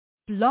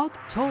Blog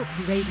Talk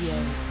Radio.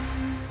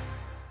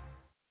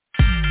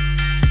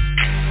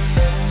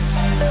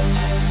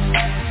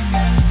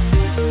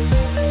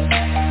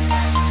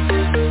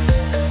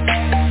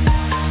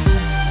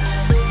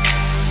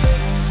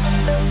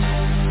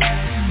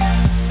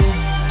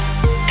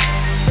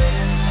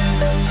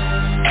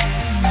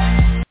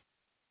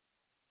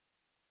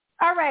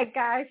 All right,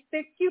 guys.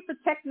 Thank you for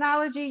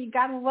technology. You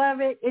gotta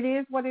love it. It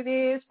is what it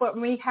is. But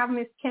we have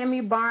Miss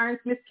Cammie Barnes.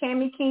 Miss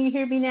Cammie, can you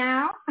hear me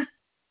now?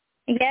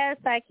 Yes,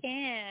 I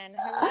can.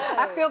 Hello.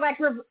 I feel like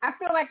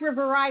we're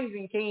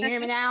Verizon. Can you hear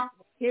me now?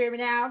 Hear me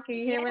now? Can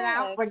you hear me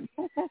now? But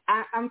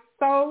I'm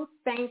so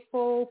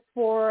thankful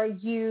for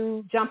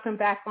you jumping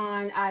back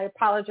on. I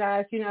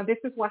apologize. You know, this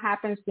is what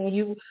happens when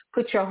you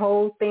put your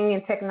whole thing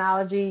in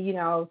technology. You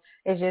know,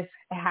 it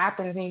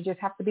happens, and you just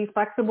have to be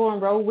flexible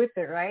and roll with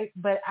it, right?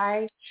 But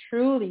I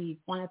truly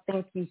want to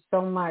thank you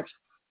so much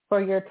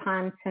for your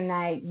time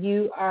tonight.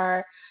 You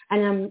are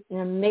an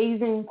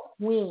amazing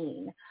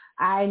queen.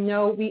 I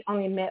know we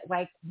only met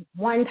like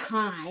one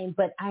time,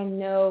 but I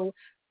know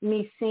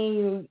me seeing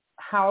you,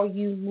 how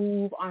you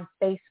move on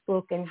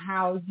Facebook and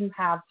how you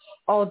have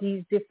all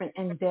these different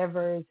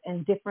endeavors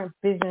and different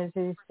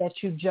businesses that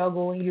you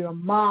juggle, and you're a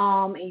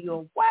mom and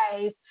you're a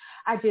wife.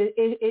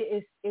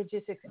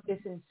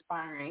 It's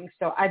inspiring.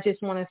 So I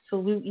just want to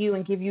salute you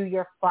and give you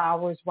your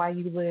flowers while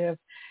you live,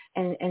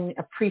 and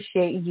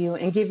appreciate you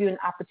and give you an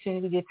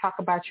opportunity to talk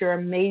about your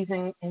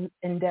amazing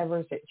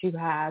endeavors that you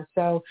have.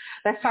 So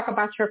let's talk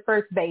about your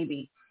first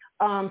baby.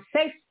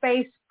 Safe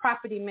Space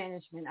Property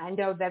Management. I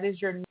know that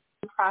is your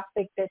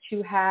nonprofit that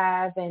you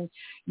have, and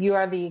you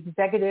are the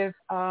executive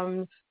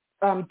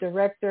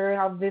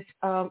director of this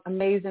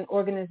amazing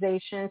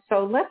organization.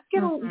 So let's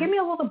give me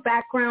a little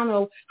background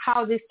of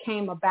how this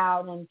came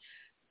about and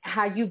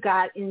how you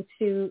got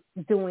into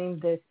doing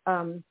this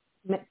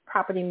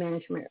property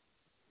management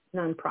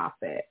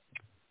nonprofit.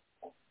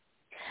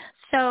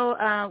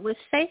 So with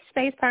Safe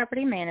Space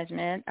Property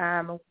Management,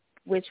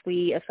 which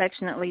we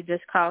affectionately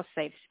just call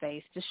Safe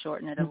Space to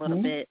shorten it a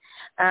little bit,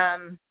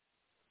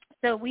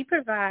 so we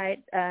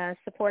provide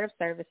supportive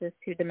services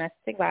to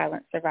domestic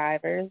violence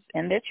survivors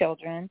and their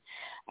children.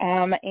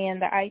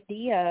 And the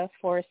idea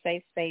for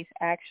Safe Space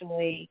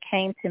actually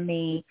came to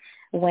me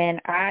when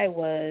I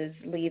was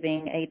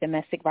leaving a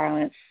domestic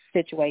violence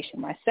situation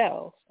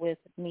myself with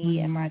me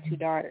and my two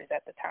daughters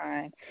at the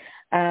time.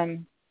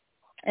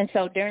 And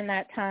so during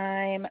that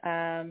time,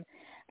 I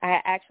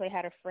actually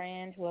had a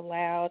friend who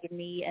allowed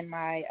me and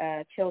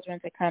my children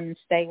to come and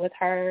stay with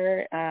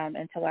her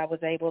until I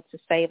was able to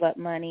save up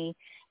money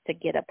to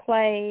get a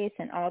place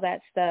and all that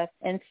stuff.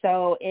 And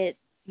so it,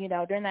 you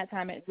know, during that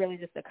time, it really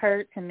just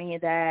occurred to me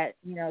that,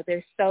 you know,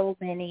 there's so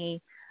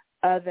many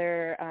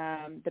other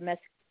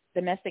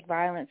domestic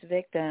violence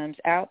victims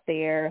out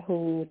there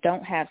who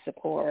don't have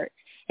support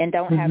and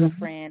don't have a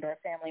friend or a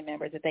family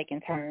member that they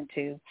can turn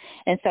to.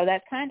 And so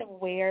that's kind of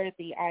where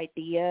the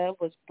idea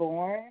was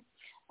born.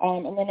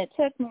 And then it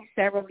took me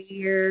several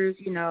years,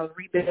 you know,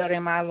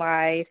 rebuilding my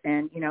life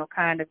and, you know,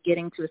 kind of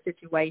getting to a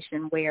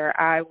situation where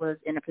I was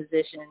in a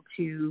position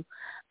to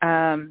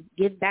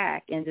give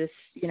back and just,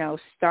 you know,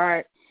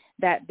 start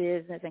that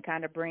business and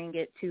kind of bring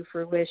it to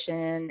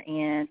fruition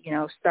and, you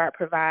know, start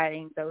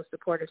providing those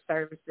supportive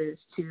services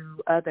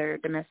to other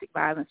domestic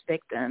violence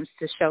victims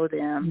to show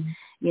them,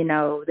 you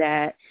know,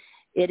 that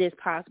it is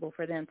possible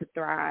for them to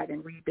thrive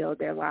and rebuild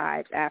their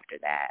lives after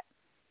that.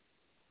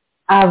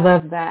 I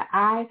love that.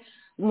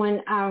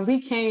 When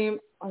we came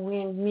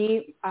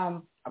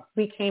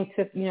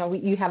to, you know,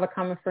 you have a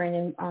common friend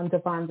in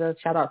Devonza.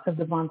 Shout out to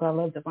Devonza. I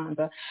love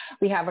Devonza.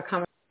 We have a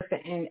common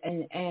friend,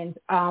 and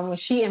when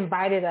she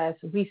invited us,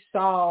 we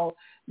saw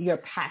your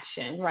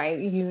passion, right?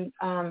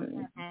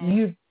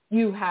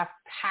 You have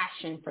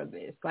passion for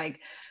this, like,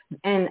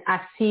 and I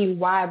see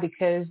why,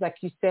 because like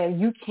you said,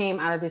 you came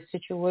out of this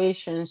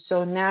situation.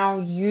 So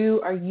now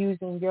you are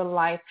using your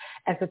life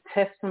as a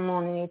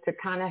testimony to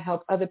kind of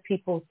help other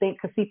people think,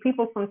 because see,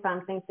 people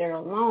sometimes think they're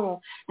alone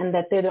and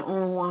that they're the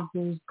only one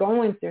who's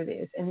going through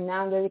this. And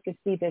now that you can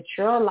see that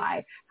your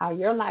life, how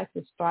your life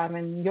is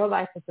thriving, your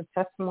life is a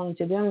testimony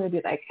to them to be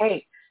like,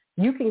 hey,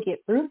 you can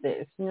get through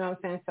this. You know what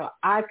I'm saying? So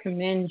I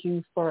commend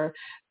you for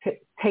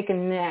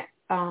taking that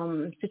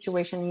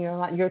situation in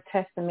your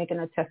test and making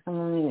a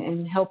testimony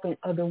and helping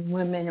other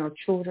women or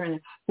children,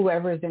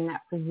 whoever is in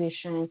that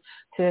position,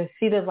 to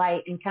see the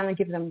light and kind of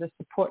give them the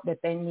support that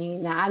they need.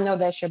 Now, I know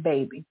that's your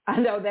baby.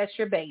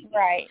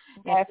 Right.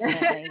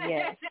 Definitely,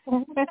 yes.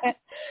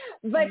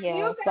 But yeah,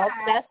 you guys,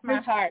 that's my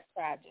heart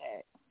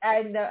project.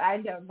 I know,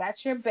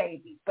 that's your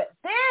baby. But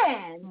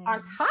then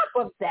on top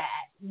of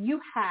that,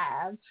 you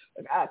have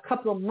a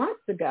couple of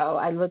months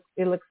ago,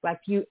 it looks like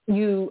you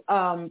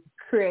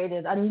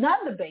created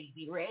another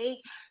baby, right?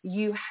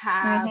 You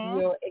have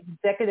your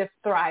Executive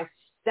Thrive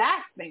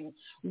Staffing.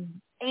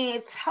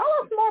 And tell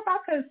us more about,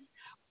 because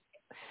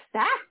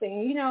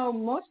staffing, you know,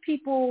 most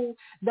people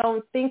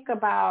don't think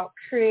about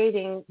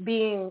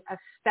being a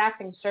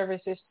staffing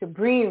services to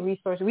bring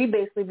resources. We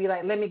basically be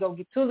like, let me go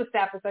get to the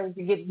staffing service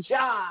to get a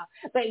job.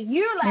 But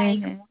you're like,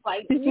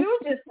 you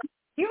just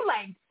You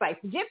like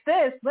forget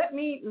this. Let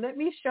me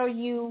show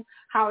you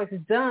how it's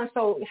done.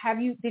 So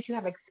did you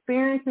have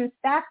experience in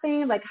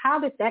staffing? Like, how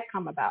did that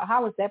come about?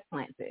 How was that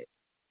planted?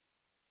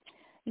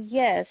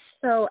 Yes.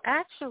 So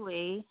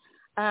actually,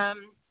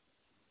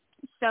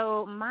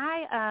 so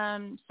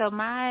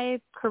my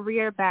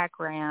career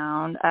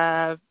background,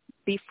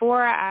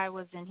 before I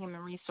was in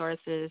human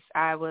resources,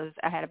 I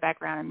had a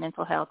background in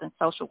mental health and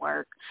social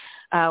work,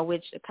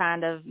 which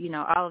kind of,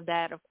 all of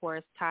that, of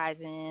course, ties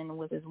in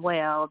with as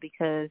well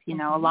because,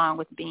 along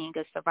with being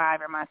a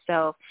survivor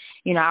myself,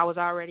 I was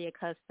already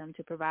accustomed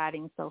to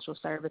providing social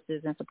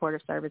services and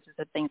supportive services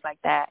and things like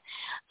that.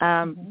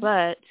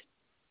 But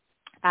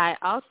I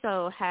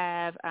also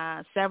have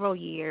several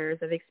years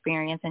of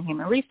experience in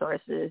human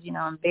resources,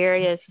 in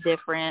various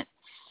different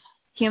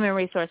human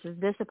resources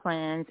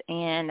disciplines.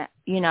 And,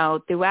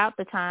 throughout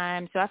the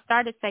time, so I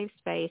started Safe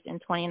Space in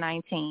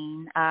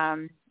 2019.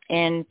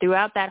 And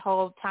throughout that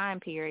whole time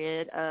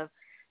period of,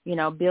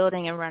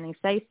 building and running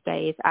Safe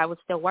Space, I was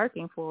still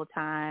working full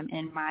time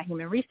in my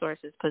human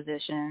resources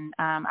position.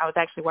 I was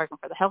actually working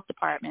for the health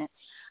department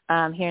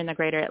here in the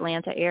greater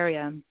Atlanta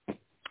area.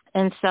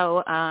 And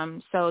so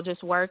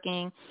just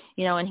working,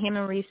 in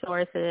human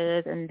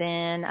resources. And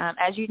then,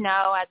 as you know,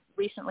 I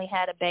recently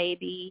had a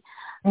baby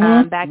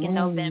back in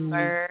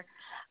November.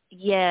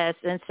 Yes.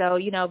 And so,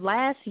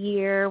 last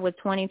year with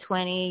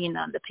 2020,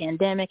 the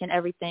pandemic and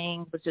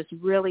everything was just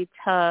really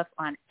tough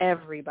on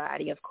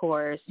everybody, of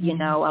course.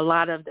 A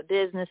lot of the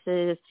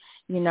businesses,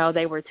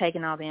 they were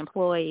taking all the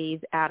employees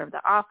out of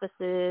the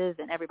offices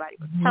and everybody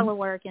was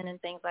teleworking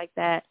and things like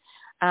that.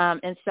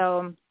 And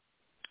so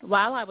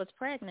while I was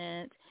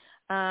pregnant,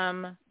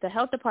 the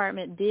health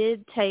department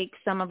did take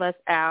some of us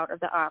out of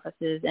the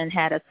offices and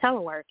had us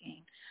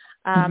teleworking.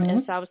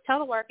 And so I was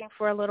teleworking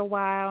for a little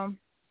while,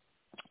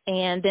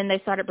 and then they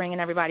started bringing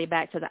everybody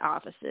back to the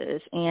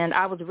offices. And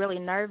I was really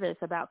nervous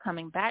about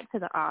coming back to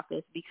the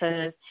office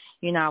because,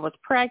 I was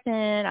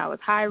pregnant, I was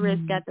high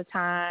risk at the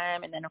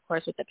time, and then, of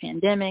course, with the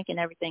pandemic and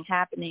everything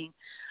happening.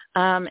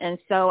 And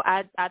so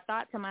I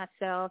thought to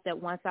myself that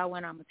once I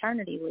went on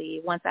maternity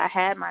leave, once I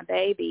had my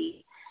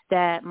baby,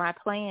 that my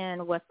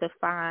plan was to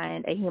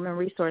find a human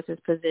resources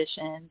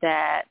position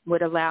that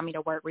would allow me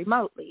to work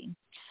remotely.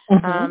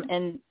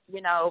 And,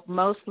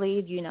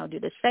 mostly, due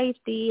to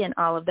safety and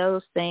all of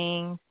those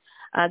things,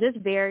 there's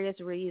various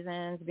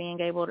reasons being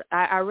able to,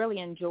 I really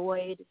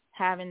enjoyed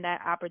having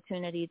that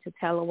opportunity to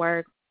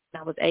telework.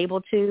 I was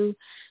able to.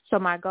 So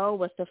my goal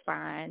was to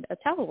find a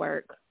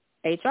telework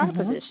HR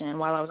position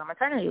while I was on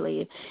maternity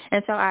leave.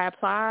 And so I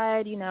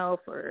applied,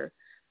 for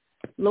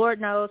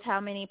Lord knows how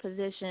many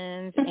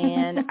positions,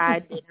 and I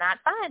did not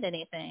find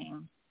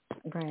anything.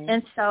 Right.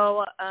 And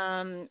so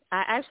I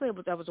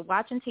was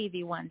watching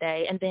TV one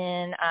day, and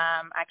then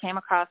I came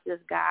across this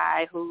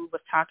guy who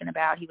was talking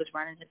about he was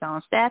running his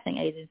own staffing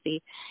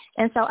agency.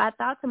 And so I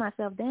thought to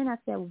myself then, I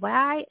said,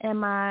 why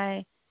am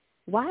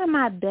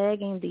I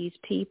begging these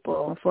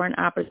people for an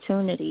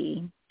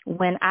opportunity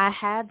when I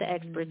have the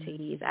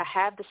expertise, I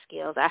have the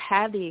skills, I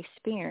have the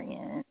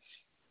experience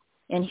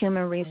in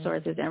human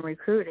resources and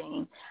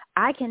recruiting?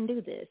 I can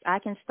do this. I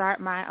can start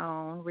my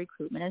own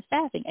recruitment and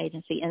staffing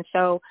agency. And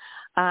so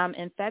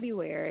in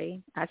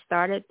February, I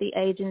started the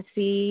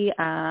agency.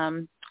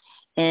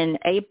 In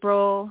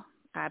April,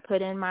 I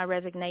put in my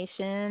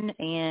resignation,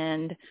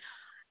 and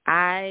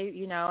I,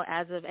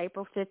 as of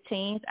April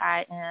 15th,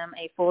 I am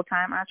a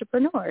full-time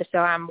entrepreneur. So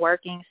I'm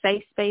working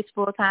Safe Space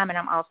full-time, and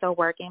I'm also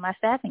working my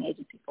staffing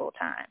agency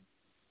full-time.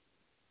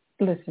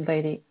 Listen,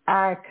 lady,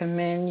 I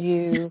commend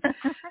you.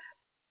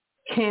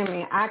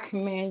 Cammie, I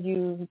commend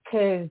you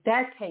because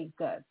that takes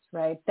guts,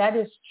 right? That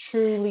is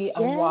truly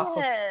a walk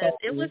of faith.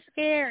 It was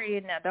scary.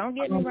 Now, don't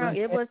get me wrong.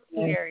 It was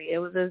scary. It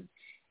was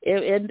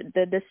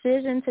the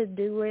decision to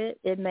do it.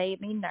 It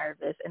made me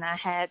nervous, and I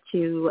had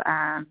to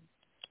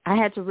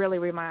really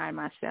remind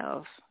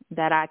myself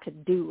that I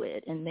could do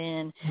it. And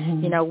then,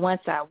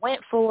 once I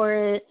went for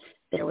it,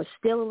 there was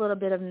still a little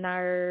bit of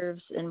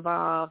nerves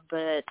involved.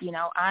 But,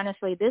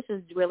 honestly, this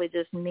is really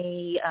just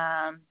me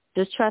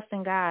just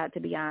trusting God,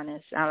 to be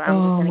honest. I'm just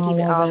going to keep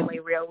it all the way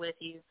real with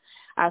you.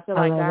 I feel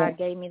like God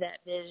gave me that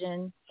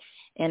vision.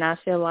 And I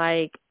feel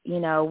like,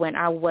 when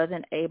I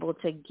wasn't able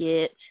to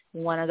get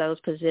one of those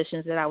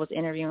positions that I was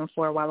interviewing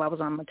for while I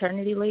was on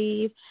maternity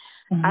leave,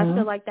 I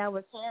feel like that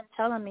was him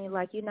telling me,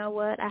 like, you know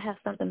what, I have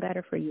something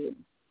better for you.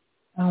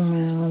 Oh,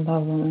 man, I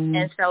love it.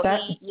 And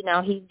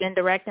so he's been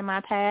directing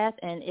my path,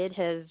 and it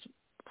has,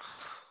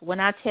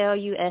 when I tell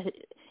you,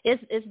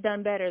 it's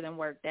done better than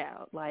worked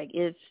out. Like,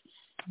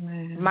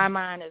 my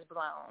mind is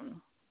blown.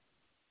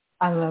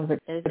 I love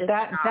it. It's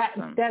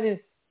awesome.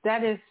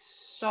 That is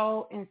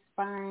so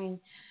inspiring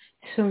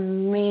to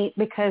me,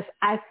 because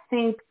I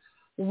think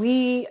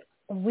we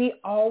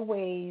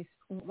always,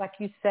 like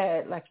you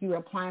said, like you were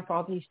applying for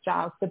all these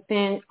jobs, but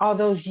then all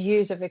those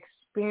years of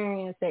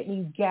experience that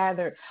you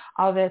gathered,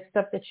 all that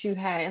stuff that you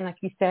had, and like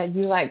you said,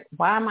 you're like,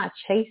 why am I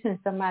chasing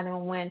somebody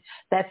when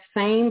that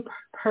same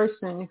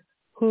person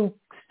who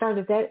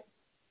started that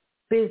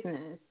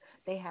business,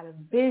 they had a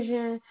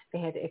vision, they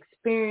had the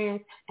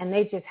experience, and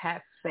they just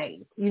had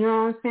faith. You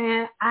know what I'm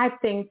saying? I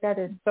think that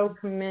is so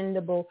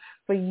commendable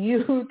for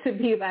you to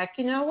be like,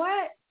 you know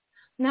what?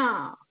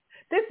 No,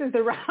 this is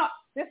the route.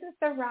 This is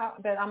the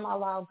route that I'm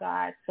allow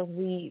God to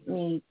lead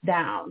me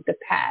down the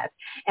path.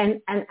 And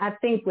I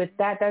think with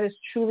that is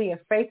truly a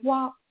faith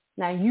walk.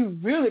 Now you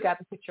really got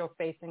to put your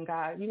faith in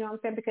God. You know what I'm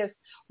saying? Because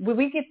when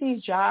we get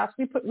these jobs,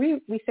 we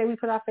say we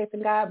put our faith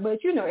in God, but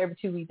every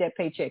 2 weeks that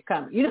paycheck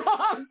coming. You know what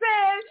I'm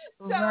saying?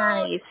 So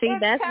right. See,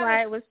 that's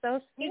why it was so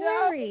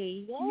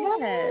scary.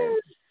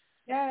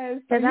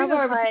 Yes. Because I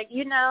was like,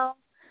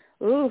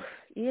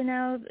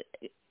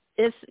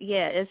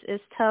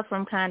 it's tough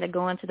from kind of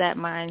going to that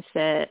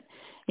mindset,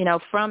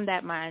 from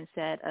that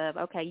mindset of,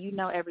 okay,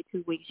 every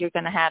 2 weeks you're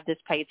going to have this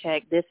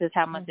paycheck. This is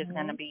how much it's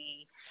going to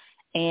be.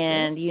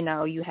 And,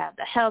 you have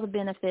the health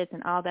benefits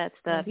and all that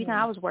stuff.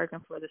 I was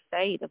working for the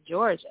state of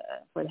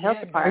Georgia for the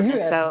health department.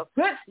 So,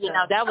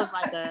 that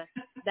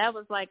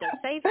was like a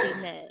safety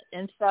net.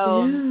 And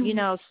so,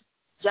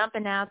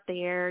 jumping out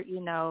there,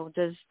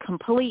 just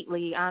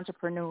completely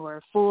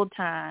entrepreneur, full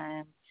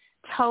time,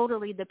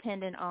 totally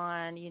dependent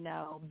on,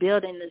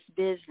 building this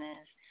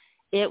business.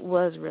 It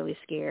was really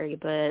scary,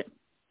 but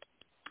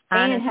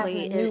honestly, and having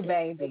a new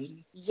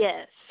baby.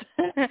 Yes.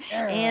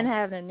 And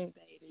having a new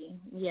baby.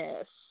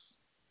 Yes.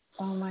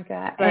 Oh my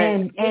God.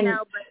 But, but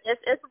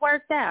it's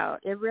worked out.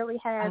 It really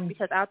has,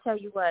 because I'll tell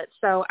you what.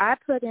 So I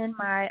put in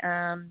my,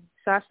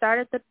 so I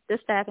started the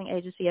staffing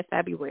agency in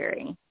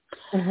February.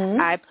 Mm-hmm.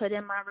 I put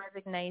in my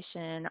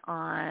resignation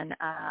on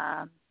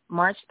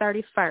March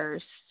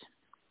 31st.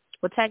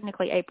 Well,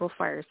 technically April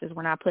 1st is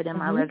when I put in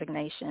my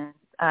resignation,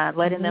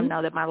 letting them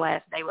know that my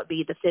last day would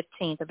be the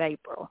 15th of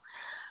April.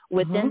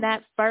 Within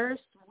that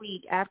first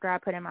week after I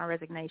put in my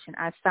resignation,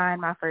 I signed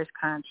my first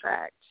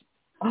contract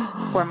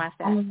for my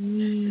staff.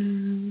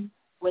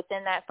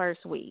 Within that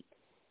first week.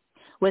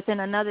 Within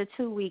another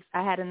 2 weeks,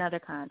 I had another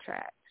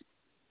contract.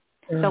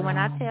 So when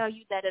I tell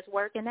you that it's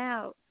working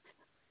out,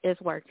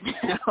 it's working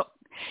out.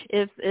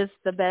 It's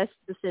the best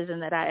decision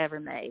that I ever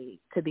made,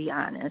 to be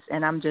honest.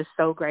 And I'm just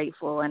so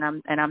grateful, and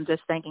I'm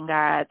just thanking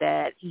God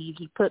that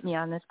he put me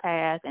on this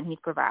path and he's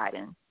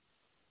providing.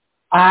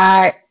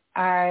 I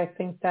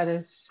think that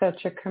is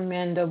such a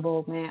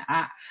commendable, man.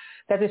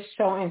 That is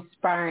so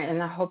inspiring,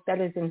 and I hope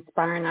that is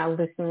inspiring our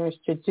listeners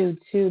to do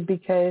too,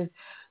 because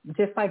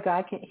just like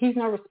God he's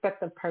no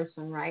respecter of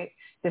person, right?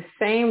 The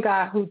same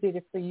God who did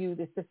it for you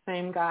is the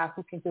same God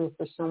who can do it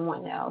for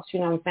someone else. You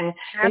know what I'm saying?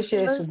 Absolutely.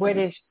 It's just what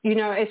is,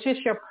 it's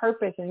just your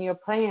purpose and your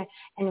plan,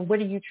 and what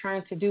are you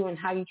trying to do and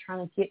how you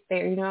trying to get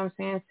there. You know what I'm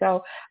saying?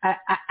 So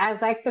I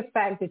like the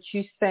fact that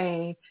you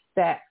saying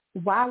that.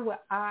 Why would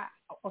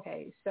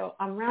okay, so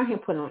I'm around here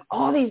putting on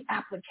all these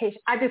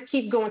applications. I just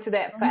keep going to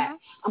that fact.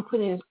 I'm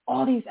putting in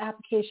all these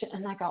applications,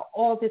 and I got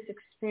all this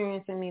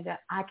experience in me that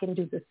I can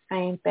do the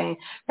same thing.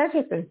 That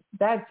just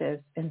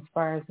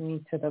inspires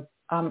me to the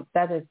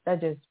that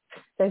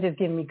just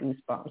gives me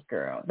goosebumps,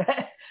 girl.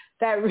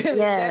 That really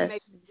that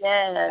makes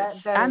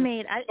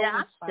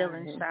I'm still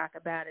in shock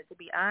about it, to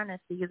be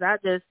honest, because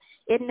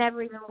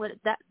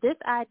this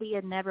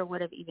idea never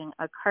would have even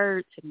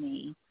occurred to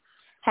me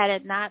had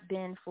it not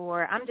been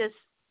for, I'm just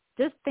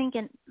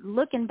thinking,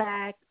 looking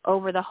back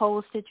over the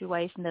whole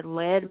situation that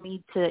led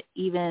me to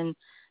even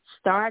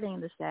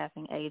starting the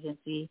staffing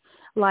agency,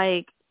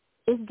 like,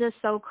 it's just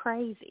so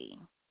crazy.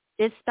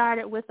 It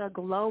started with a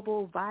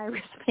global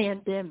virus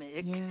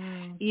pandemic,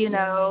 and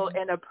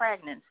a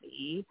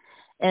pregnancy,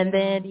 and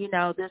then,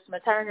 this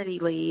maternity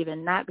leave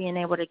and not being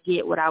able to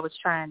get what I was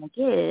trying to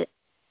get,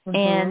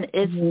 and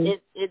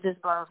it just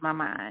blows my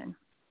mind.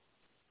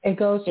 It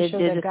goes to show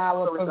that God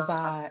will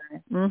provide.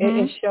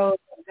 It shows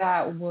that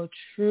God will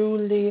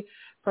truly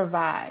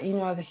provide.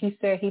 He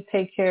said he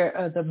take care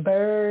of the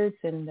birds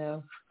and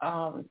the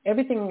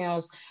everything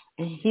else,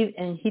 and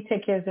he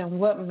take care of them.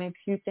 What makes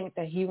you think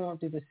that he won't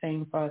do the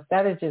same for us?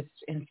 That is just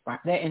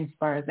inspiring. That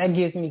inspires. That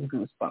gives me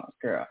goosebumps,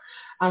 girl.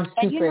 I'm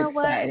super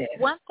excited.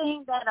 What? One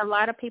thing that a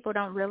lot of people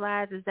don't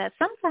realize is that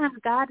sometimes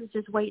God is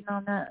just waiting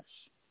on us.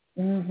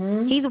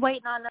 He's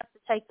waiting on us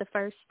to take the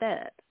first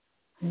step.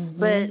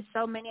 But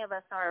so many of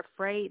us are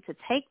afraid to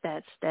take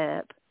that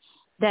step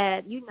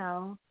that,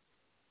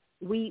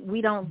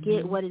 we don't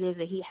get what it is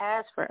that he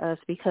has for us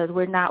because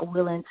we're not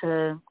willing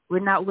to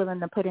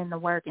put in the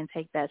work and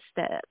take that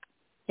step.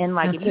 And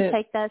if you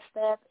take that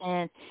step,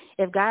 and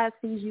if God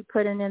sees you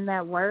putting in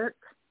that work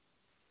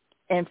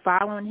and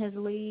following his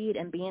lead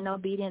and being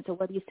obedient to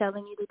what he's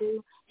telling you to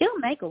do, he'll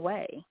make a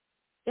way.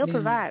 He'll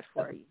provide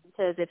for you,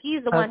 because if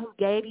he's the one who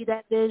gave you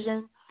that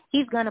vision,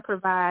 he's going to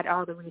provide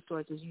all the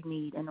resources you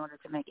need in order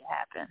to make it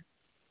happen.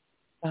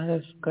 That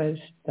is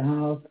good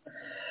stuff.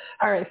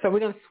 All right, so we're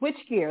going to switch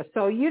gears.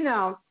 So,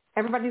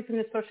 everybody's in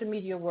the social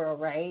media world,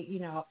 right?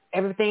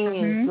 Everything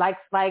is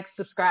like,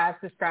 subscribe,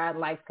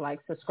 like,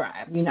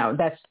 subscribe.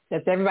 That's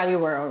everybody's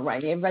world,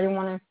 right? Everybody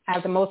want to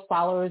have the most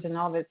followers and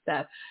all that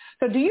stuff.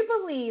 So do you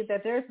believe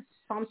that there's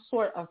some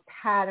sort of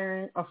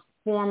pattern or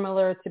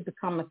formula to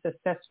become a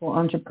successful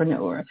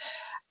entrepreneur?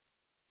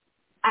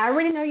 I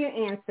already know your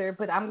answer,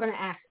 but I'm going to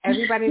ask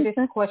everybody this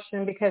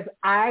question because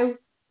I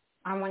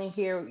I want to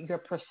hear your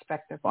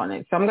perspective on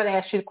it. So I'm going to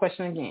ask you the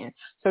question again.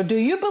 So do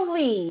you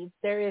believe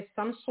there is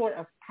some sort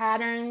of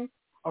pattern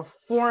or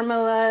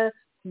formula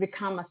to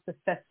become a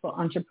successful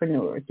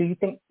entrepreneur? Do you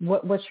think,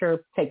 what's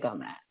your take on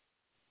that?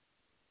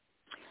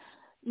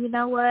 You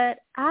know what?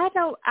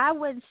 I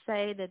would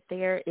say that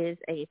there is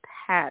a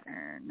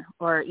pattern,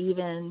 or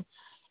even,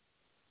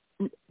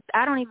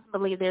 I don't even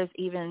believe there's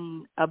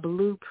even a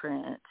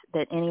blueprint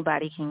that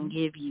anybody can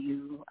give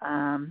you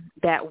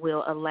that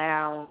will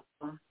allow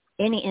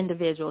any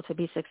individual to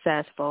be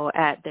successful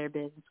at their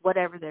business,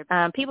 whatever their,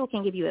 people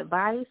can give you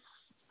advice,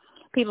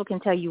 people can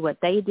tell you what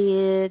they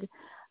did,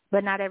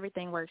 but not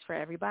everything works for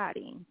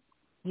everybody,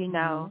 you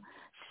know?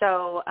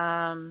 So,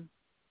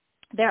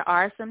 there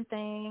are some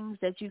things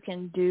that you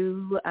can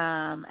do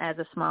as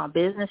a small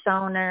business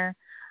owner,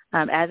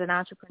 as an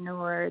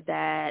entrepreneur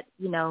that,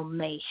 you know,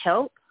 may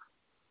help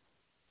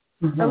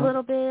a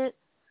little bit.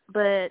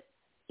 But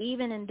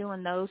even in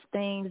doing those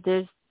things,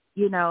 there's,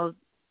 you know,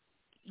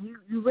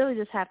 you really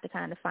just have to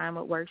kind of find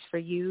what works for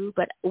you.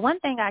 But one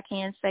thing I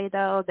can say,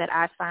 though, that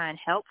I find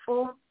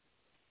helpful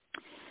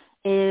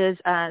is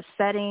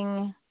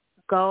setting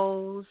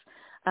goals,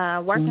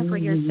 working for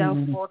yourself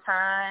full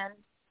time.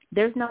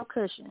 There's no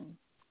cushion.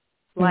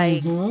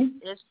 Like,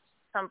 it's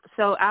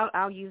so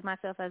I'll use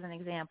myself as an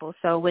example.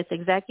 So with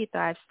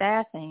ExecuThrive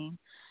Staffing,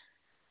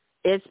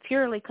 it's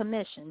purely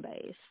commission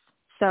based.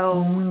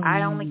 So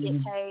I only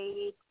get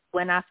paid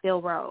when I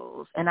fill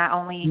roles, and I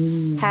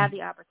only have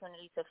the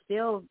opportunity to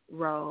fill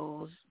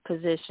roles,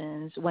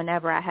 positions,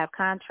 whenever I have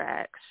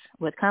contracts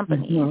with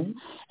companies.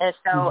 And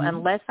so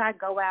unless I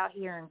go out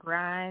here and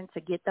grind to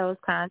get those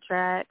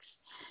contracts,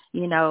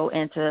 you know,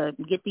 and to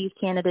get these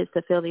candidates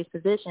to fill these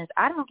positions,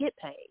 I don't get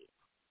paid.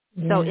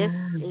 So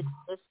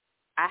it's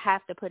I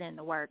have to put in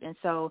the work. And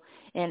so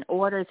in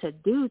order to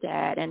do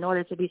that, in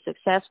order to be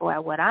successful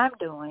at what I'm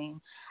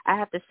doing, I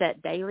have to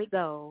set daily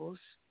goals.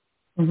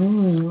 I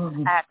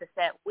have to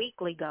set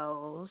weekly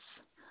goals,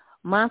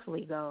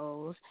 monthly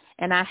goals,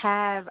 and I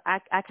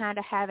kind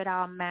of have it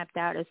all mapped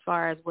out as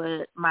far as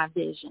what my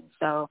vision.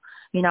 So,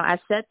 you know, I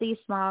set these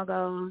small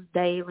goals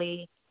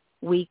daily,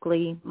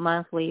 weekly,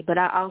 monthly, but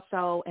I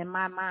also, in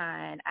my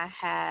mind, I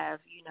have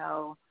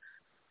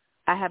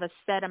a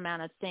set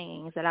amount of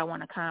things that I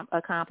want to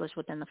accomplish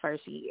within the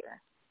first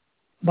year.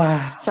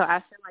 Wow. So I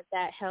feel like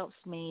that helps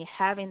me,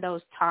 having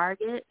those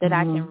targets that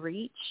I can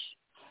reach.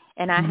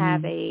 And I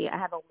have a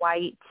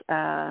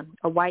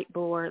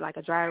whiteboard, like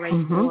a dry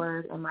erase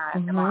board in my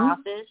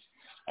office,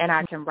 and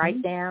I can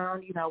write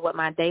down, you know, what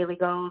my daily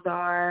goals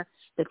are,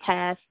 the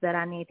tasks that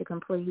I need to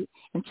complete,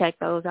 and check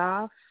those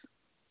off.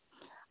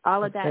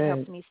 All of that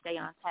helps me stay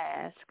on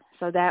task.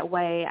 So that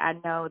way I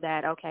know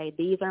that, okay,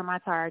 these are my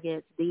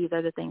targets. These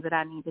are the things that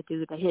I need to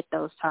do to hit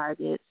those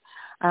targets.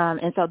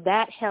 And so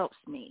that helps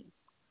me.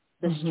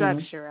 The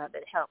structure of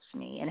it helps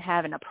me, and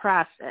having a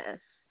process.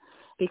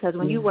 Because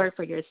when you work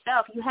for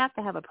yourself, you have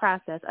to have a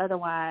process.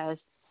 Otherwise,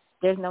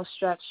 there's no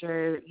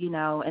structure, you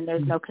know, and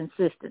there's no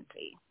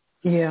consistency.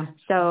 Yeah.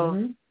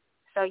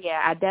 So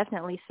yeah, I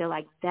definitely feel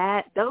like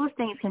that those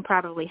things can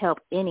probably help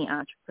any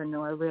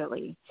entrepreneur,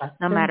 really.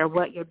 No matter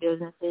what your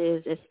business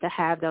is to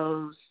have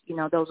those, you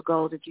know, those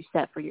goals that you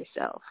set for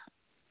yourself.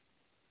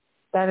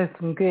 That is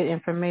some good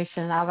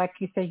information. I like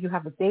you say you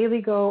have a daily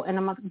goal and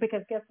a month,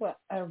 because guess what?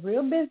 A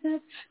real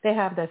business, they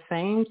have the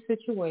same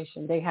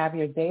situation. They have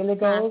your daily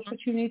goals,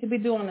 what you need to be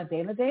doing on a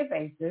day-to-day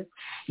basis.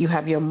 You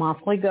have your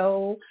monthly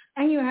goal,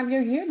 and you have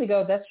your yearly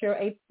goal. That's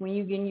when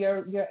you get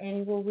your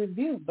annual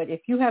review. But if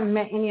you haven't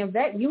met any of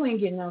that, you ain't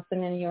getting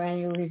nothing in your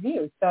annual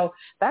review. So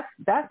that's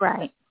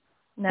right.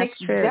 That's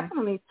true.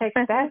 Definitely take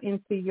that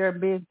into your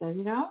business,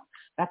 you know?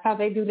 That's how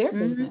they do their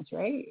business,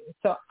 right?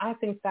 So I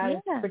think that is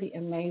pretty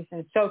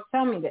amazing. So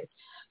tell me this.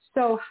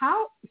 So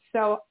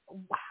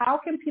how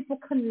can people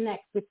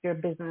connect with your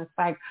business?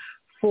 Like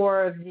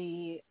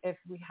if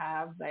we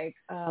have like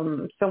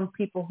some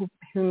people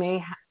who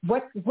may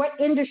what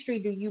industry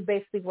do you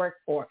basically work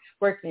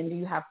in? Do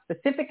you have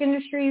specific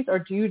industries, or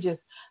do you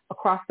just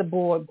across the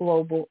board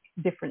global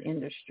different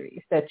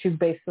industries that you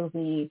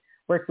basically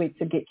work with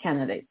to get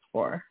candidates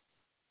for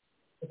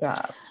the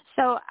job?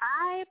 So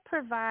I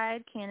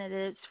provide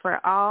candidates for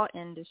all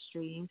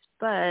industries,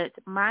 but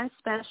my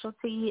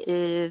specialty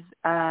is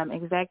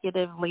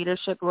executive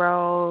leadership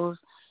roles,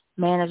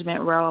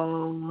 management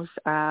roles,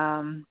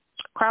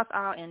 across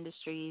all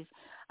industries,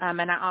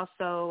 and I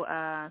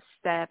also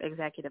staff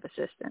executive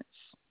assistants.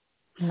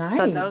 Nice.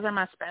 So those are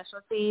my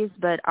specialties,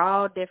 but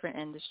all different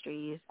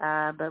industries.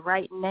 But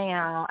right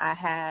now I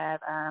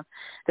have,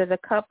 there's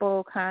a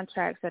couple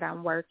contracts that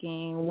I'm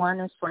working. One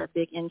is for a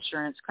big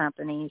insurance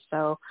company.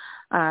 So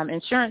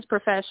insurance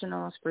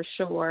professionals, for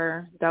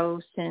sure,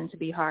 those tend to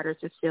be harder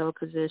to fill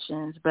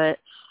positions. But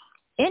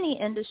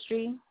any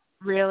industry,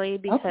 really,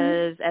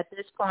 because at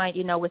this point,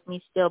 you know, with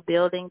me still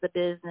building the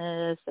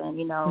business and,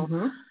 you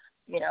know,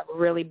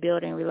 really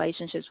building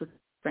relationships with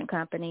different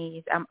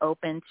companies, I'm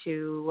open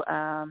to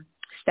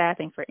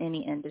staffing for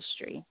any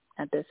industry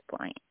at this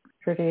point.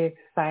 Pretty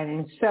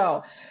exciting.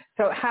 So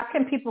how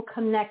can people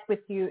connect with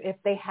you if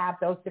they have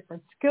those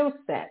different skill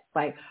sets?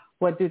 Like,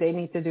 What do they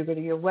need to do? Go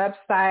to your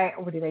website?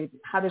 Or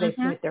how do they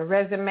submit their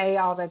resume?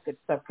 All that good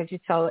stuff. Could you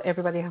tell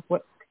everybody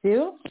what to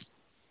do?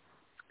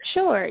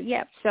 Sure.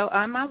 Yep. So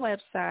on my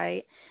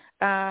website,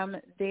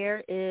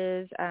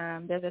 there's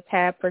a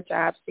tab for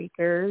job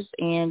seekers,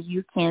 and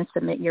you can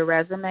submit your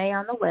resume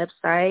on the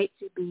website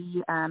to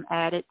be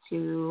added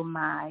to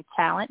my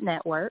talent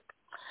network.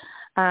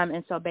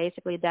 And so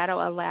basically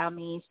that'll allow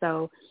me,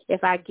 so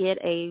if I get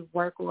a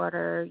work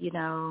order,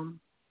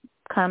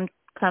 come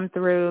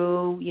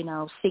through,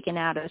 seeking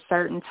out a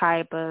certain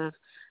type of,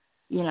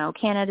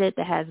 candidate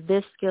that has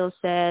this skill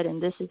set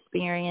and this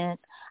experience,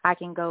 I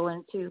can go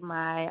into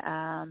my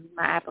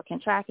my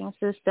applicant tracking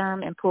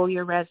system and pull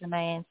your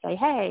resume and say,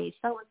 hey,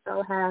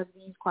 so-and-so has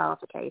these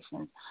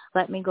qualifications.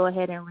 Let me go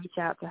ahead and reach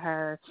out to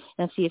her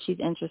and see if she's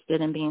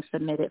interested in being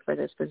submitted for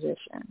this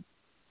position.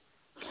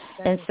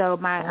 And so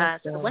my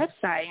the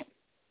website,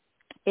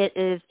 it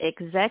is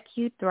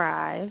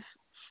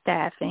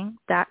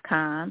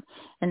ExecuThriveStaffing.com,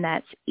 and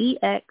that's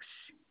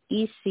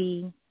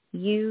ExecuThrive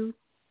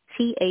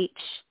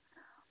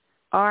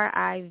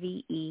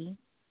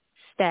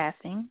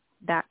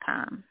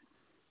Staffing.com.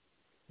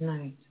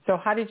 Nice. So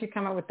how did you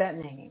come up with that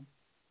name?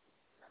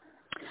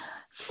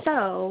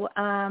 So,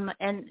 and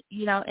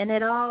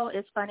it all,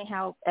 it's funny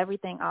how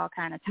everything all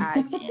kind of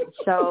ties in.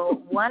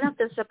 So one of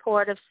the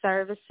supportive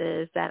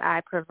services that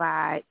I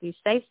provide through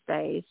Safe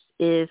Space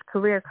is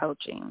career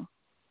coaching.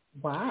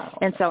 Wow.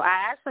 And so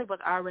I actually was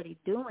already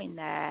doing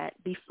that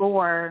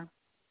before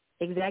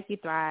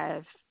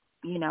ExecuThrive,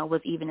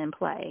 was even in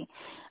play.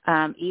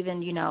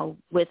 Even,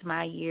 with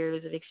my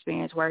years of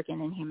experience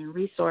working in human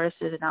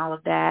resources and all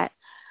of that,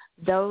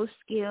 those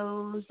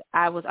skills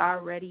I was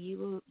already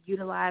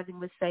utilizing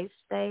with Safe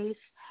Space,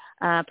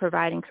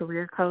 providing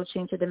career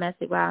coaching to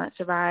domestic violence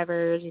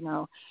survivors,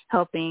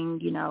 helping,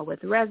 with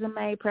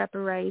resume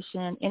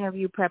preparation,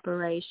 interview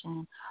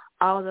preparation,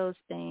 all those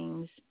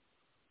things.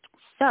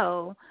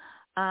 So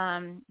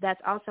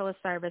that's also a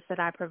service that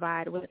I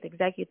provide with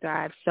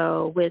ExecuThrive.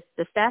 So with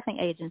the staffing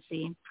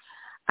agency,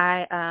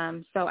 I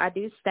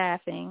do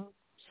staffing.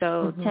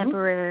 So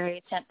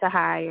temporary, temp to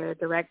hire,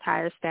 direct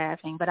hire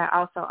staffing, but I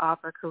also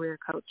offer career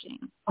coaching.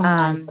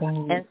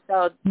 And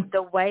so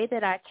the way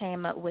that I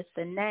came up with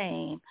the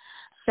name,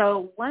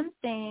 so one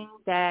thing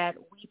that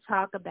we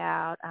talk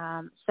about,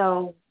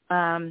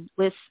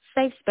 with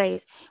Safe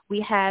Space, we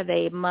have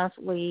a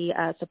monthly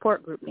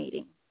support group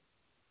meeting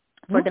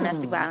for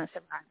domestic violence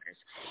survivors.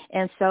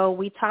 And so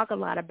we talk a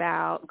lot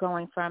about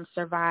going from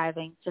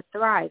surviving to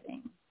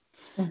thriving.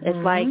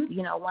 It's like,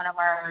 one of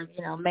our,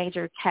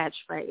 major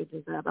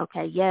catchphrases of,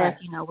 okay, yes,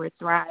 right. We're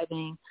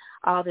thriving,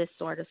 all this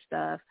sort of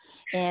stuff.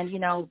 And,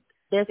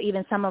 there's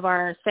even some of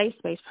our Safe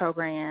Space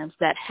programs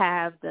that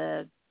have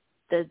the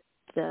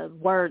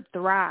word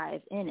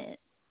thrive in it.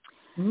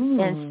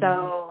 And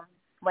so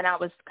when I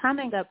was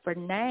coming up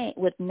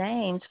with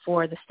names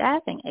for the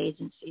staffing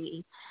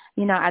agency,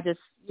 I just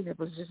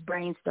was just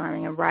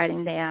brainstorming and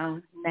writing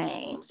down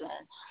names. And,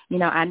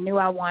 I knew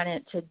I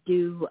wanted to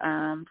do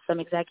some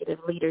executive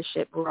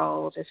leadership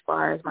roles as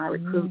far as my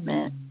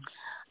recruitment.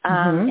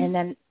 And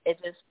then it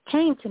just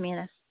came to me, and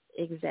I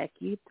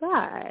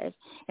ExecuThrive.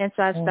 And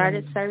so I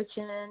started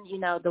searching,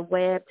 the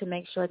web to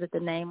make sure that the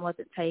name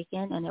wasn't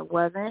taken, and it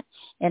wasn't.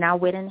 And I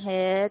went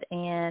ahead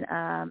and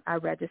I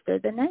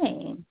registered the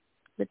name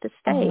with the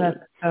state. That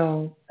is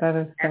so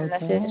and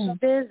official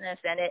business,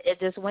 and it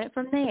just went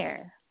from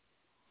there.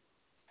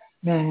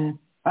 Man,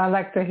 I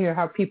like to hear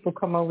how people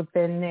come up with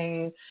their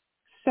name.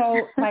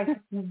 So, I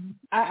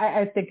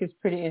think it's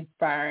pretty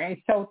inspiring.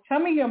 So tell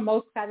me your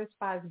most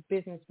satisfied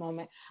business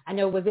moment. I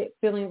know, was it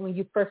feeling when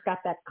you first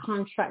got that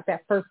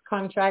first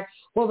contract,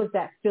 what was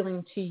that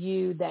feeling to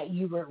you that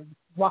you were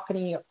walking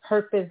in your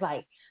purpose,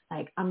 like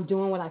I'm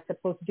doing what I'm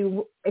supposed to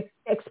do?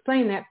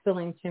 Explain that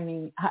feeling to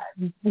me,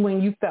 how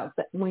you felt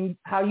when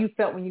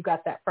you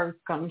got that first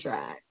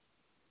contract.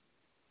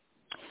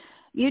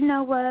 You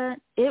know what?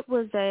 It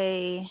was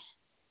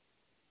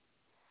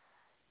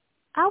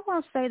I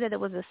won't say that it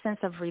was a sense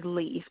of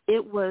relief.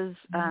 It was,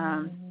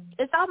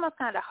 it's almost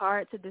kind of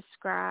hard to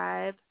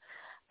describe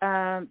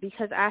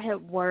because I'd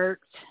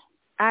worked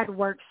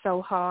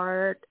so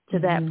hard to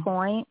that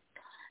point.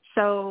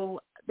 So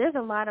there's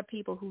a lot of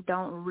people who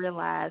don't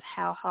realize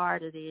how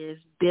hard it is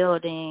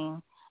building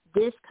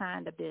this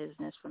kind of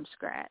business from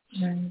scratch.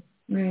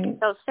 Right.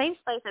 So Safe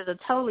Space is a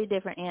totally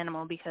different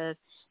animal because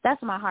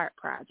that's my heart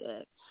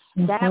project.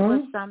 That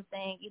was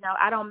something,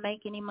 I don't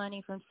make any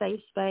money from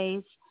Safe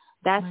Space.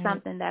 That's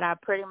something that I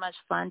pretty much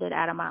funded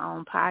out of my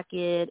own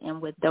pocket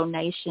and with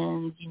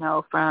donations,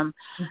 from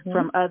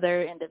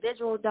other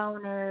individual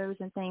donors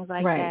and things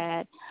like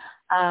that.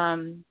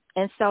 And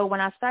so when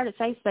I started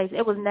Safe Space,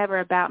 it was never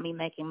about me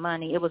making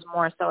money. It was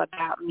more so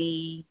about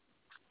me,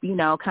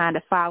 kind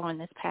of following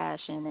this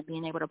passion and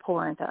being able to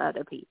pour into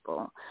other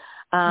people.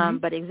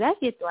 But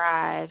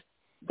ExecuThrive,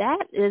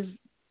 that is,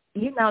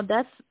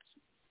 that's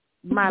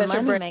my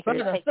money maker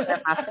to take care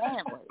of my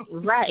family.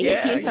 Right.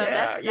 I pay my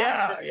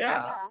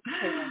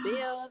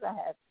bills, I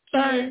have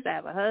kids, I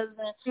have a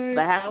husband,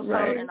 the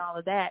household and all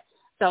of that.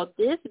 So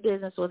this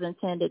business was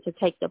intended to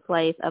take the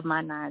place of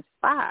my 9 to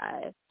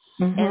 5.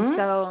 Mm-hmm. And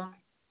so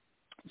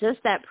just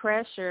that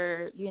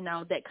pressure, you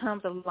know, that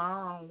comes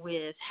along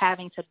with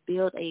having to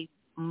build a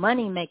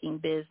money-making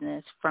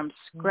business from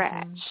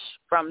scratch,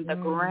 from the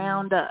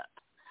ground up.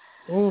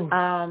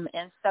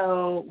 And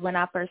so when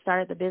I first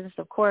started the business,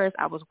 of course,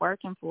 I was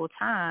working full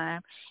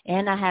time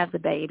and I have the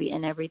baby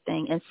and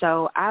everything. And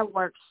so I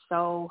worked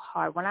so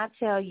hard. When I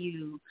tell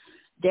you,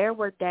 there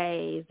were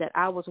days that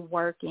I was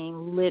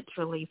working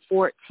literally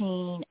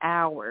 14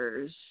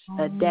 hours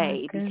a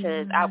day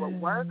because I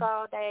would work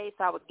all day.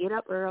 So I would get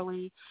up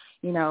early,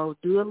 you know,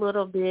 do a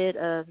little bit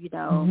of, you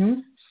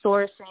know,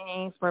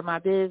 sourcing for my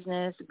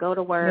business, go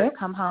to work,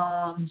 come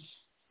home,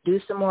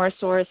 do some more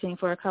sourcing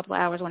for a couple of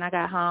hours when I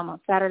got home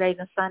on Saturdays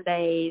and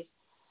Sundays,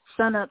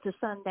 sun up to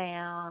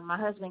sundown. My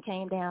husband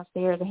came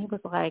downstairs and he was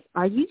like,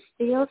 "Are you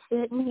still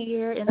sitting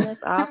here in this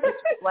office?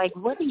 Like,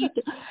 what do you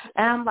do?"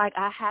 And I'm like,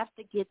 I have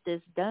to get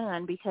this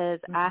done because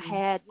I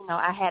had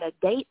a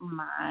date in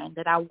mind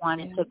that I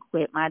wanted to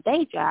quit my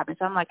day job. And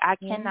so I'm like, I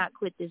cannot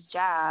quit this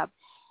job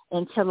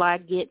until I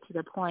get to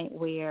the point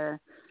where,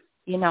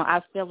 you know,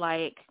 I feel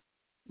like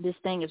this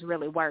thing is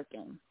really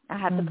working. I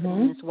have to put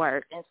in this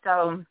work. And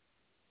so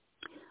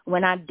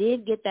when I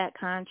did get that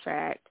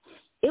contract,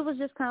 it was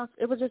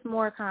just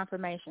more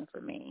confirmation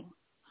for me.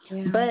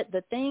 Yeah. But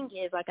the thing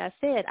is, like I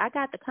said, I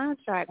got the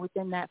contract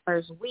within that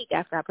first week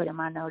after I put in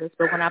my notice.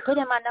 But when I put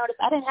in my notice,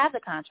 I didn't have the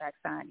contract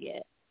signed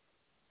yet.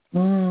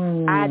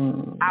 I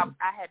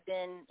had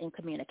been in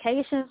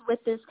communications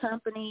with this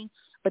company,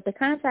 but the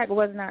contract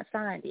was not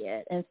signed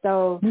yet. And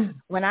so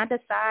when I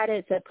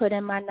decided to put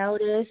in my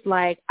notice,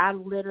 like I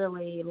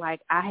literally, like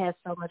I had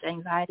so much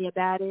anxiety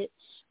about it,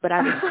 but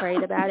I just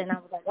prayed about it and I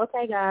was like,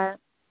 okay, God,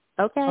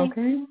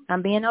 okay.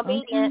 I'm being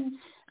obedient. Okay.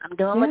 I'm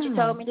doing what you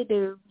told me to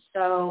do.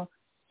 So,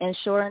 and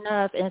sure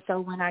enough, and so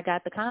when I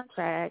got the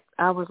contract,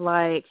 I was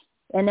like,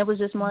 and it was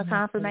just more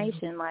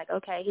confirmation, like,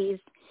 okay,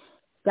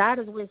 God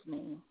is with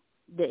me.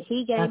 That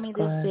he gave me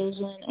this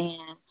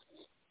vision,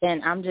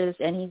 and I'm just,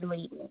 and he's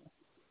leading.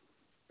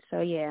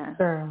 So yeah.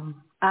 Girl,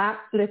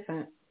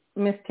 listen,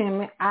 Miss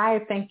Kim,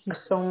 I thank you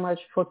so much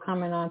for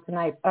coming on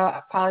tonight. I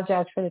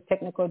apologize for the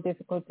technical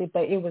difficulty,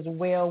 but it was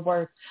well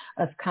worth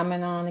us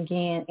coming on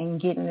again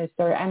and getting this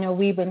story. I know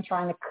we've been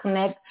trying to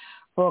connect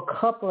for a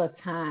couple of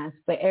times,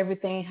 but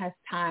everything has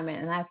timing,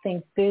 and I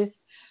think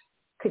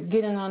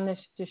getting on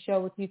the show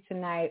with you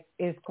tonight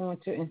is going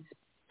to inspire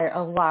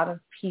a lot of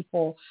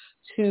people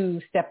to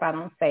step out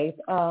on faith.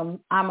 I'm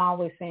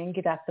always saying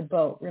get out the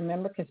boat,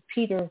 remember, because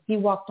Peter, he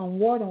walked on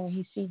water when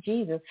he see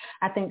Jesus.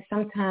 I think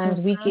sometimes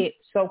we get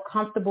so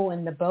comfortable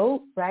in the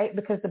boat, right,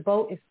 because the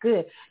boat is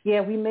good. Yeah,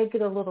 we may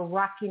get a little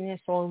rockiness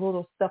or a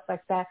little stuff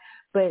like that,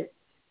 but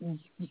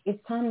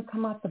it's time to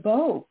come out the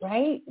boat,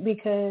 right,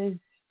 because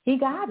he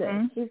got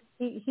us.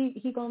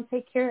 He going to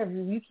take care of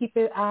you. You keep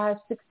your eyes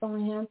fixed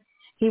on him,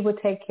 he will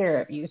take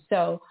care of you.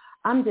 So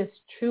I'm just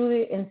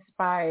truly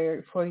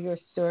inspired for your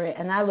story,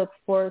 and I look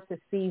forward to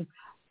see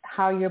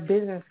how your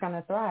business is going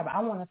to thrive. I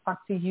want to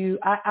talk to you.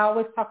 I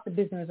always talk to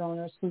business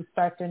owners who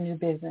start their new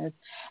business,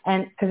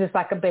 and because it's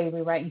like a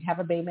baby, right? You have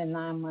a baby in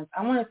 9 months.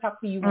 I want to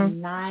talk to you in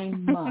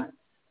 9 months.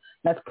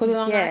 Let's put it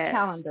on our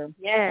calendar.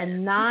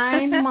 In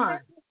 9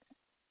 months,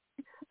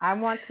 I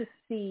want to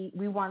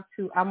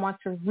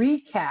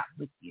recap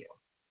with you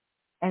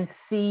and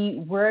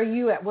see where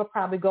you at. We'll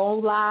probably go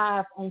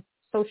live on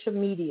social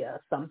media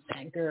or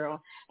something,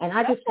 girl. And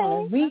I just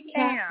want to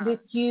recap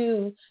with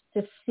you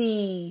to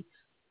see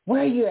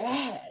where you're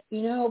at,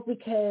 you know,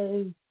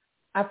 because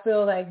I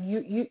feel like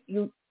you're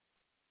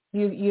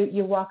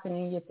walking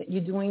in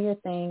you're doing your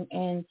thing.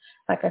 And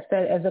like I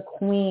said, as a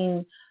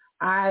queen,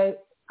 I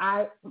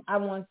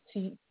want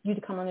you to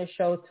come on the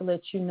show to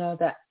let you know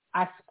that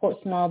I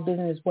support small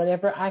business,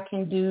 whatever I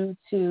can do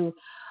to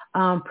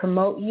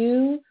promote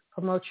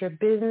your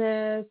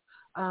business.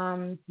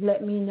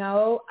 Let me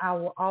know. I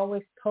will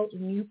always post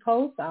new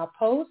posts. I'll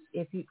post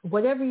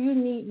whatever you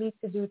need me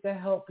to do to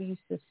help you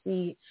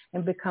succeed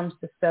and become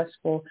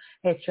successful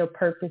at your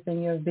purpose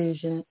and your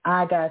vision.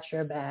 I got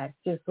your back.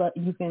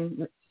 You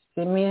can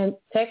send me a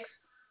text,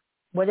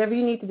 whatever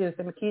you need to do.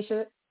 Say,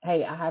 Makisha,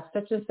 hey, I have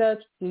such and such.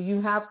 Do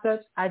you have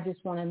such? I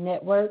just want to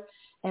network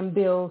and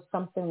build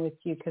something with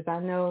you because I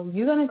know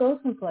you're going to go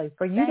someplace.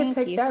 For you to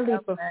take that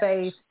leap of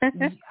faith, like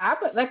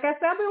I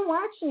said, I've been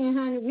watching,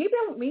 honey.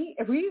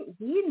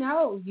 We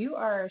know you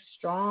are a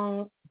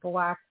strong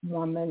Black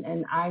woman,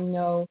 and I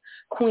know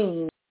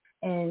queen,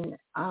 and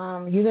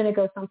you're going to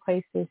go some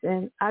places.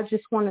 And I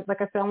just want to,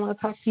 like I said, I want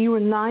to talk to you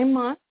in 9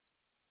 months,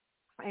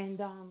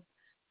 and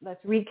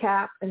let's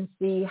recap and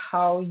see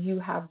how you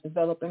have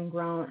developed and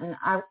grown.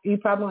 And you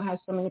probably won't have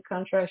so many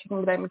contracts.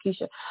 You're going to be like,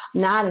 Makisha,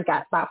 now I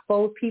got about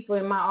 4 people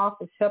in my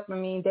office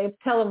helping me. They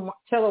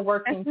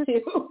teleworking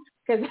too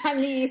because I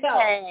need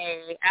help.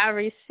 Hey, I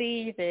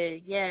receive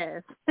it.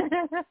 Yes.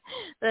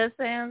 That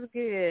sounds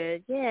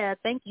good. Yeah,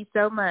 thank you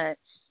so much.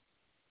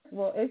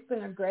 Well, it's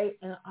been a great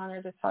and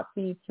honor to talk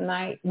to you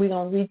tonight. We're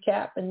going to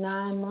recap in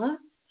 9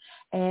 months.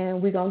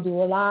 and we're going to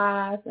do a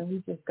live, and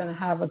we're just going to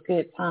have a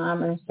good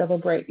time and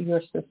celebrate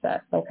your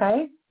success,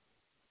 okay?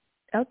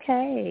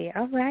 Okay.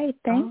 All right.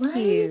 Thank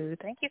you.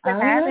 Thank you for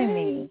having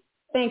me.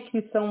 Thank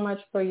you so much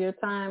for your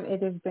time.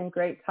 It has been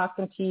great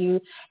talking to you,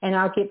 and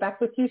I'll get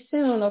back with you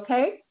soon,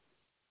 okay?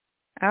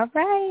 All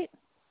right.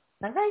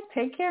 All right.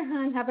 Take care,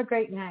 hon. Have a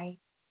great night.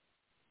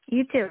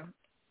 You too.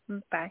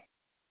 Bye.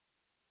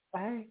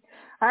 Bye.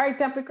 All right,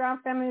 Dumping Ground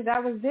family,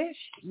 that was it.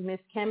 Miss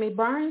Cammie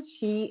Barnes,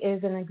 she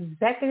is an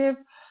executive.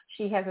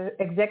 She has an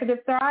Executive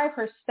Thrive,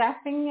 her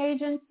staffing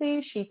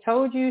agency. She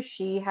told you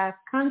she has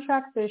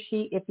contracts. So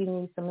if you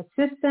need some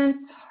assistance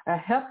or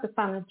help to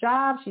find a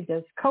job, she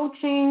does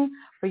coaching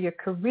for your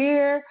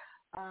career.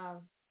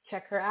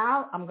 Check her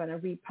out. I'm going to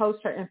repost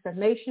her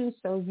information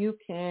so you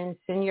can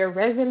send your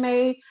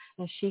resume,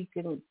 and she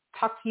can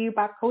talk to you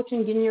about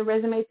coaching, getting your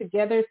resume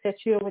together, set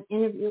you up with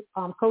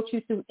coach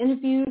you through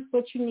interviews,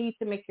 what you need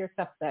to make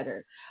yourself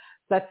better.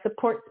 Let's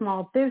support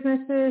small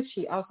businesses.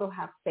 She also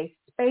has Safe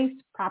Space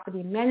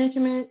Property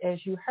Management. As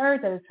you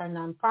heard, that is her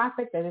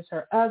nonprofit. That is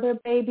her other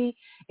baby.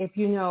 If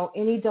you know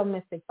any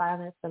domestic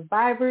violence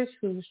survivors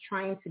who's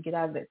trying to get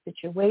out of that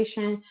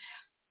situation,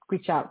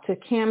 reach out to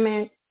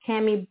Cammie,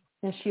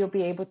 and she'll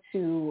be able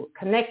to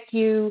connect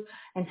you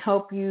and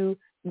help you,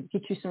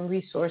 get you some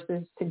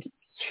resources to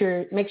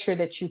make sure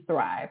that you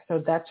thrive.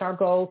 So that's our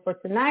goal for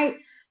tonight.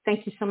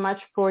 Thank you so much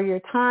for your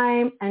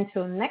time.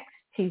 Until next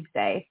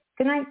Tuesday.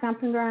 Good night,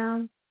 Dumping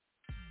Ground.